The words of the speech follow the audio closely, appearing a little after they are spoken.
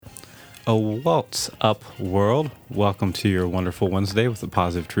What's up, world? Welcome to your wonderful Wednesday with the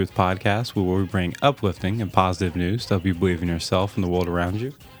Positive Truth Podcast, where we bring uplifting and positive news to help you believe in yourself and the world around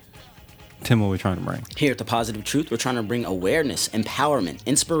you. Tim, what are we trying to bring? Here at The Positive Truth, we're trying to bring awareness, empowerment,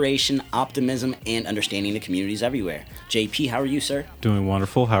 inspiration, optimism, and understanding to communities everywhere. JP, how are you, sir? Doing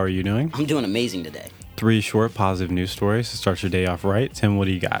wonderful. How are you doing? I'm doing amazing today. 3 short positive news stories to start your day off right. Tim, what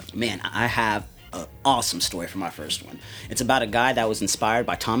do you got? Man, I have an awesome story for my first one. It's about a guy that was inspired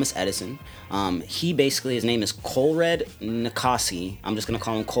by Thomas Edison. His name is Colred Nakasi. I'm just going to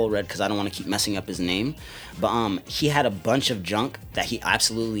call him Colred because I don't want to keep messing up his name. But he had a bunch of junk that he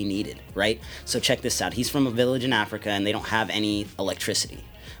absolutely needed, right? So check this out. He's from a village in Africa and they don't have any electricity.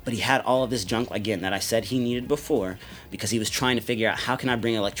 But he had all of this junk, again, that I said he needed before because he was trying to figure out how can I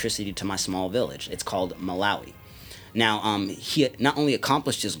bring electricity to my small village. It's called Malawi. Now, he not only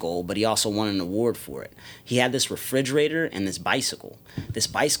accomplished his goal, but he also won an award for it. He had this refrigerator and this bicycle. This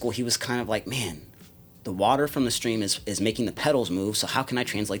bicycle, he was kind of like, man, the water from the stream is making the pedals move, so how can I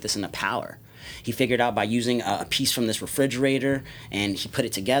translate this into power? He figured out by using a piece from this refrigerator, and he put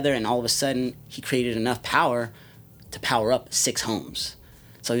it together, and all of a sudden, he created enough power to power up 6 homes.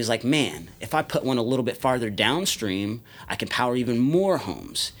 So he was like, man, if I put one a little bit farther downstream, I can power even more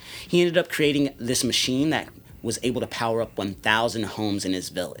homes. He ended up creating this machine that was able to power up 1,000 homes in his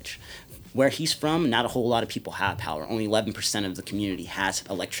village. Where he's from, not a whole lot of people have power. Only 11% of the community has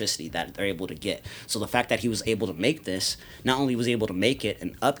electricity that they're able to get. So the fact that he was able to make this, not only was he able to make it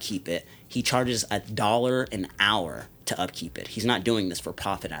and upkeep it, he charges $1 an hour to upkeep it. He's not doing this for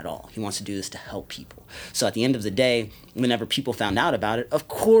profit at all. He wants to do this to help people. So at the end of the day, whenever people found out about it, of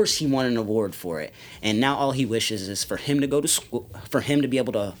course he won an award for it. And now all he wishes is for him to go to school, for him to be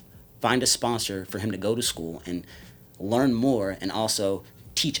able to find a sponsor for him to go to school and learn more and also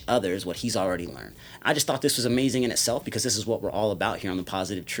teach others what he's already learned. I just thought this was amazing in itself because this is what we're all about here on The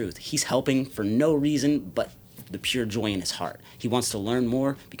Positive Truth. He's helping for no reason but the pure joy in his heart. He wants to learn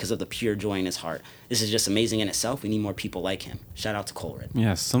more because of the pure joy in his heart. This is just amazing in itself. We need more people like him. Shout out to Coleridge.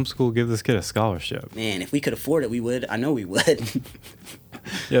 Yeah, some school give this kid a scholarship. Man, if we could afford it, we would. I know we would.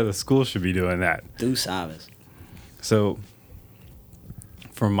 Yeah, the school should be doing that. Tu sabes. So,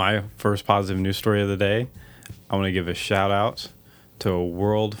 for my first positive news story of the day, I want to give a shout out to a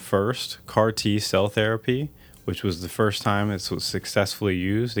world first CAR T cell therapy, which was the first time it was successfully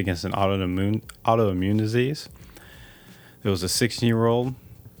used against an autoimmune disease. There was a 16-year-old.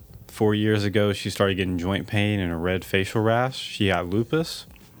 4 years ago, she started getting joint pain and a red facial rash. She got lupus.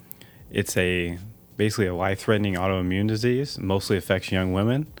 It's basically a life-threatening autoimmune disease. It mostly affects young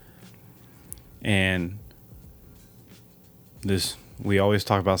women. And we always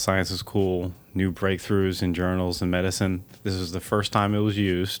talk about science is cool, new breakthroughs in journals and medicine. This was the first time it was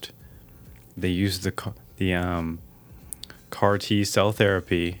used. They used the CAR T cell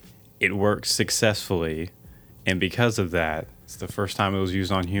therapy. It worked successfully, and because of that, it's the first time it was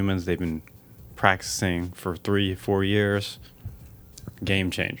used on humans. They've been practicing for 3-4 years. Game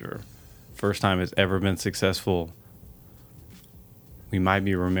changer. First time it's ever been successful. We might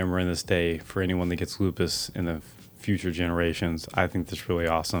be remembering this day for anyone that gets lupus in the future generations. I think that's really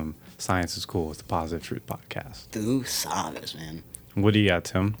awesome. Science is cool with the Positive Truth Podcast. Tu sabes, man. What do you got,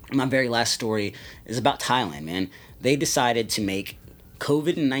 Tim? My very last story is about Thailand, man. They decided to make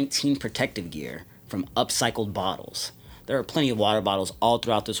COVID-19 protective gear from upcycled bottles. There are plenty of water bottles all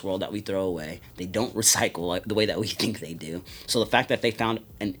throughout this world that we throw away. They don't recycle like the way that we think they do. So the fact that they found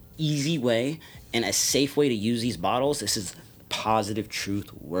an easy way and a safe way to use these bottles, this is Positive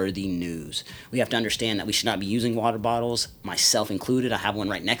Truth worthy news. We have to understand that we should not be using water bottles, myself included. I have one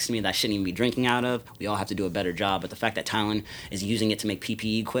right next to me that I shouldn't even be drinking out of. We all have to do a better job. But the fact that Thailand is using it to make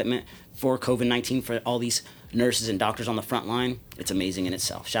PPE equipment for COVID-19 for all these nurses and doctors on the front line, it's amazing in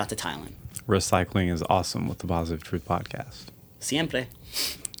itself. Shout out to Thailand. Recycling is awesome with the Positive Truth Podcast. Siempre.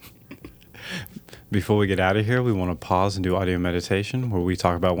 Before we get out of here, we want to pause and do audio meditation where we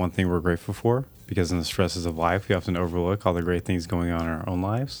talk about one thing we're grateful for, because in the stresses of life, we often overlook all the great things going on in our own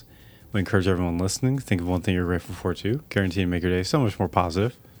lives. We encourage everyone listening to think of one thing you're grateful for too, guaranteed to make your day so much more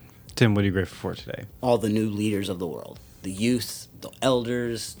positive. Tim, what are you grateful for today? All the new leaders of the world. The youth, the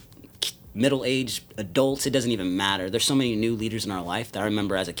elders, middle-aged adults, it doesn't even matter. There's so many new leaders in our life that I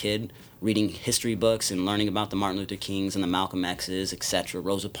remember as a kid reading history books and learning about the Martin Luther Kings and the Malcolm X's, etc.,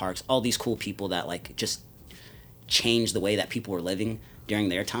 Rosa Parks, all these cool people that like just changed the way that people were living during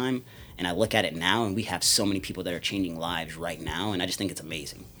their time. And I look at it now and we have so many people that are changing lives right now, and I just think it's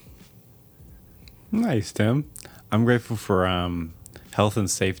amazing. Nice, Tim. I'm grateful for health and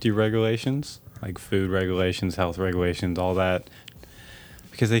safety regulations, like food regulations, health regulations, all that,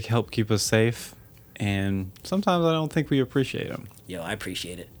 because they help keep us safe, and sometimes I don't think we appreciate them. Yo, I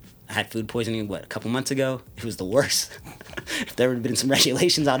appreciate it. I had food poisoning, a couple months ago? It was the worst. If there would have been some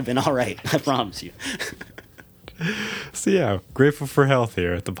regulations, I'd have been all right. I promise you. So yeah, grateful for health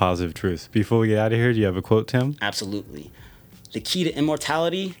here at The Positive Truth. Before we get out of here, do you have a quote, Tim? Absolutely. The key to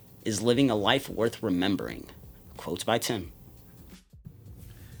immortality is living a life worth remembering. Quotes by Tim.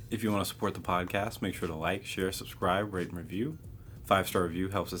 If you want to support the podcast, make sure to like, share, subscribe, rate, and review. 5-star review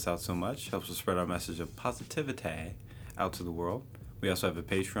helps us out so much, helps us spread our message of positivity out to the world. We also have a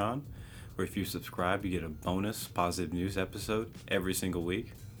Patreon, where if you subscribe, you get a bonus positive news episode every single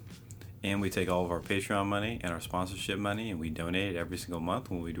week. And we take all of our Patreon money and our sponsorship money and we donate it every single month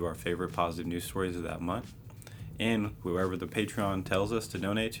when we do our favorite positive news stories of that month. And whoever the Patreon tells us to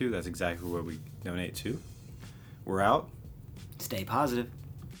donate to, that's exactly where we donate to. We're out. Stay positive.